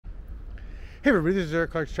Hey everybody, this is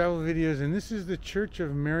Eric Clark's Travel Videos, and this is the Church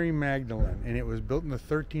of Mary Magdalene, and it was built in the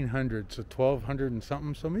 1300s, so 1200 and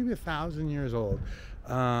something, so maybe 1,000 years old.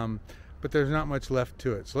 But there's not much left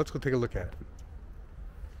to it, so let's go take a look at it.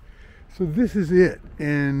 So this is it,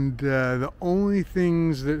 and the only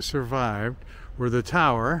things that survived were the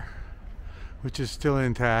tower, which is still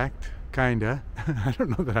intact, kinda. I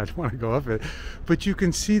don't know that I'd want to go up it, but you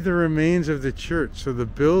can see the remains of the church. So the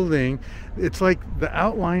building, it's like the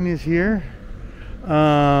outline is here,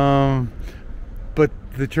 but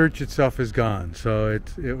the church itself is gone, so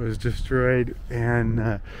it was destroyed.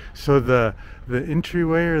 And so the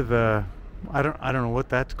entryway, or the I don't know what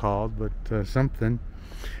that's called, but something.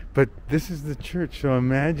 But this is the church. So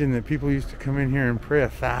imagine that people used to come in here and pray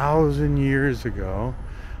 1,000 years ago,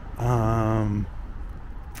 and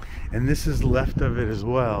this is left of it as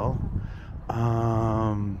well.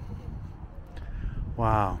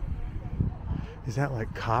 Wow, is that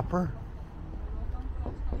like copper?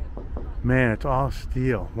 Man, it's all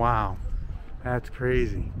steel. Wow, that's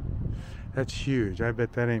crazy. That's huge. I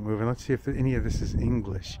bet that ain't moving. Let's see if any of this is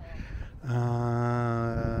English. That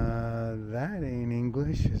ain't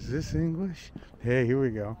English. Is this English? Hey, here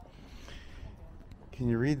we go. Can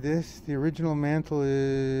you read this? The original mantle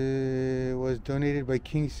was donated by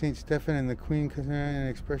King Saint Stephen and the Queen in an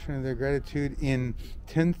expression of their gratitude in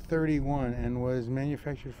 1031, and was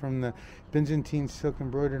manufactured from the Byzantine silk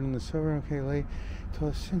embroidered in the silver. Okay, late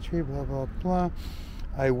 12th century, blah, blah, blah.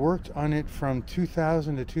 I worked on it from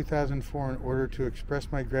 2000 to 2004 in order to express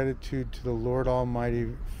my gratitude to the Lord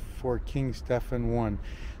Almighty for King Stephen I,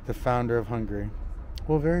 the founder of Hungary.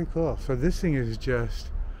 Well, very cool. So this thing is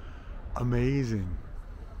just amazing.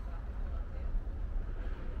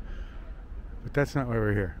 But that's not why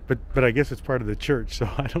we're here. But I guess it's part of the church, so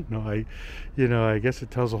I don't know. I guess it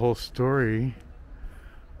tells a whole story.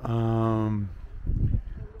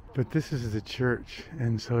 But this is the church,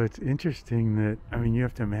 and so it's interesting that, I mean, you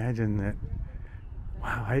have to imagine that.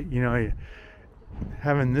 Wow,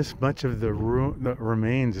 having this much of the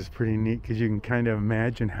remains is pretty neat, because you can kind of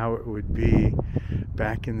imagine how it would be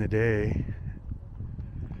back in the day,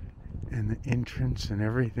 and the entrance and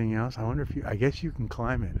everything else. I wonder if I guess you can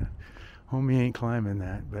climb it. Homie ain't climbing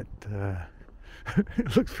that, but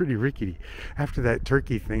it looks pretty rickety after that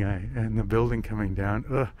turkey thing and the building coming down.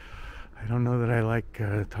 Ugh, I don't know that I like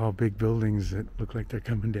tall, big buildings that look like they're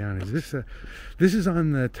coming down. This is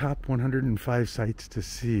on the top 105 sites to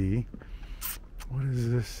see. What does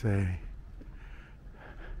this say?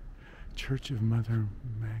 Church of Mother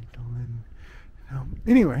Magdalene. No.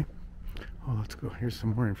 Anyway, oh, let's go. Here's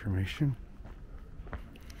some more information.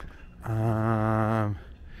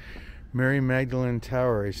 Mary Magdalene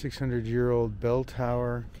Tower, a 600-year-old bell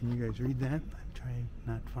tower. Can you guys read that? I'm trying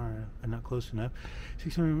not close enough.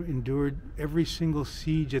 600 endured every single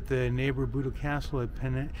siege at the neighbor Buda Castle. A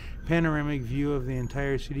panoramic view of the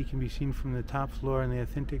entire city can be seen from the top floor, and the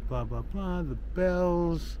authentic blah blah blah. The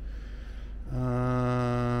bells.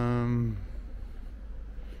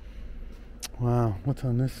 Wow, what's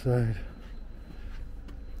on this side?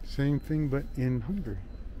 Same thing, but in Hungary.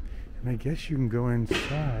 And I guess you can go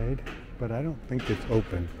inside, but I don't think it's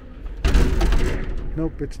open.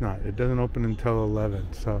 Nope, it's not. It doesn't open until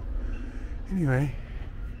 11. So, anyway,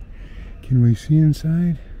 can we see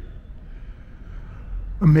inside?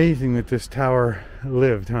 Amazing that this tower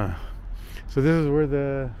lived, huh? So this is where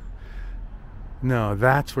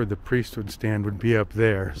that's where the priesthood stand would be, up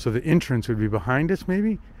there. So the entrance would be behind us,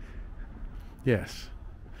 maybe? Yes.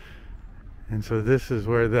 And so this is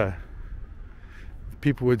where the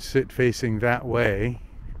people would sit facing that way.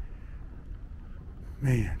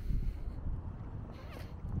 Man.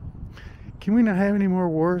 Can we not have any more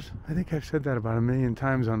wars? I think I've said that about 1,000,000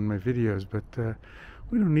 times on my videos, but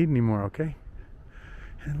we don't need any more, okay?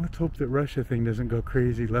 And let's hope that Russia thing doesn't go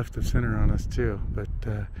crazy left of center on us too. But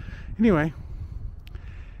anyway,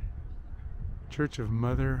 Church of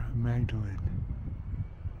Mother Magdalene.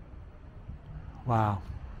 Wow.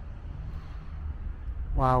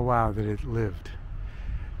 Wow, wow, that it lived.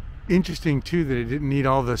 Interesting too that it didn't need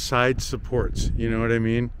all the side supports, you know what I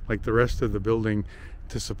mean? Like the rest of the building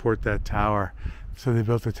to support that tower. So they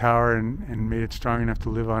built the tower and made it strong enough to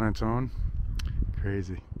live on its own.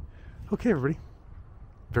 Crazy. Okay, everybody.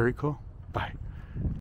 Very cool. Bye.